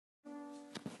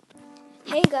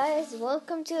Hey guys,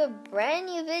 welcome to a brand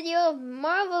new video of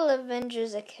Marvel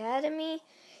Avengers Academy.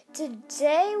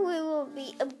 Today we will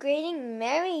be upgrading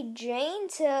Mary Jane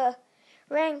to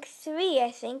rank 3,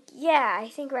 I think. Yeah, I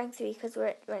think rank 3 because we're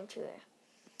at rank 2 there.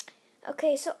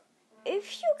 Okay, so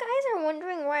if you guys are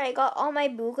wondering where I got all my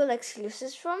Google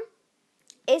exclusives from,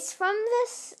 it's from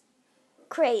this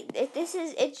crate. It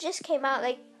just came out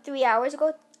like 4 hours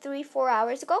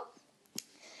ago.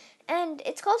 And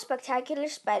it's called Spectacular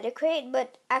Spider Crate,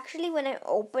 but actually when I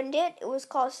opened it, it was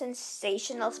called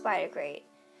Sensational Spider Crate.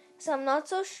 So I'm not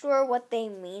so sure what they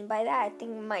mean by that. I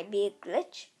think it might be a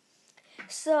glitch.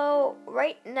 So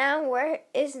right now, where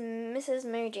is Mrs.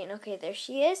 Mary Jane? Okay, there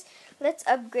she is. Let's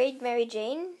upgrade Mary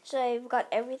Jane. So I've got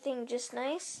everything just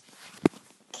nice.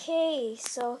 Okay,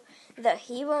 so the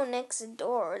hero next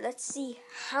door. Let's see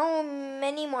how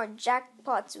many more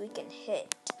jackpots we can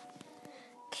hit.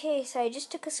 Okay, so I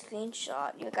just took a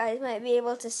screenshot. You guys might be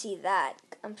able to see that.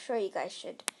 I'm sure you guys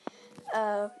should.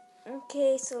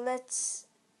 Okay, so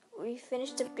we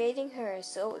finished upgrading her.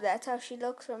 So that's how she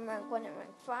looks from rank 1 and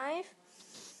rank 5.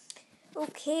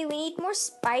 Okay, we need more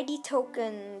Spidey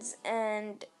tokens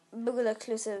and Google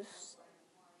exclusives.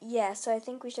 Yeah, so I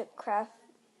think we should craft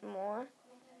more.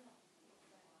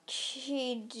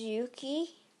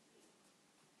 Chijuki.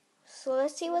 So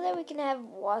let's see whether we can have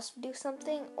Wasp do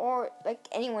something or like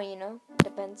anyone,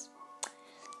 depends.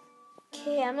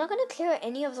 Okay, I'm not going to clear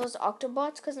any of those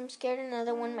Octobots because I'm scared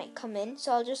another one might come in.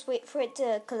 So I'll just wait for it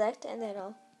to collect and then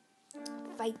I'll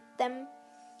fight them.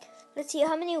 Let's see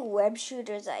how many web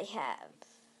shooters I have.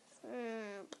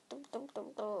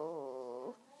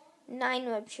 9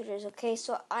 web shooters. Okay,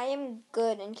 so I am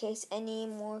good in case any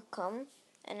more come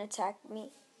and attack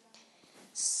me.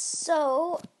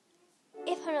 So,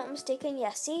 if I'm not mistaken,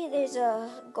 yeah, see, there's a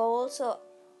goal. So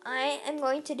I am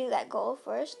going to do that goal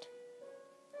first.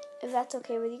 If that's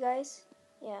okay with you guys.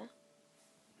 Yeah.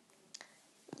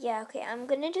 Yeah, okay, I'm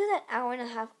gonna do that hour and a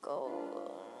half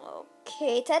goal.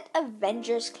 Okay, it's at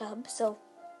Avengers Club, so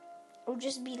it'll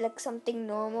just be like something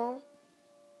normal.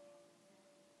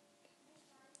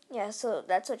 Yeah, so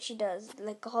that's what she does.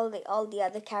 Like all the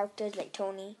other characters, like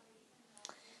Tony.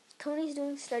 Tony's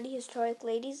doing study historic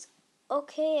ladies.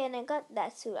 Okay, and I got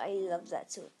that suit. I love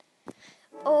that suit.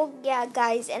 Oh yeah,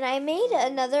 guys, and I made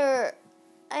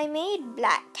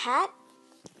Black Cat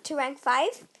to rank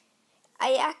 5.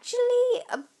 I actually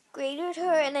upgraded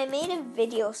her and I made a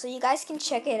video so you guys can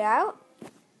check it out.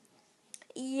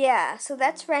 Yeah, so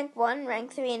that's rank 1,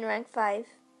 rank 3, and rank 5.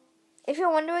 If you're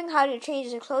wondering how to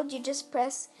change the clothes, you just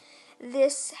press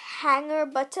this hanger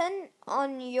button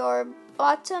on your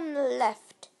bottom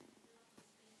left.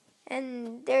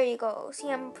 And there you go. See,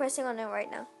 I'm pressing on it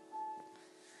right now.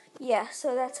 Yeah,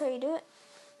 so that's how you do it.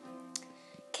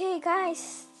 Okay,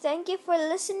 guys, thank you for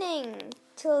listening.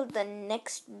 Till the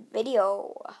next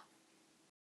video.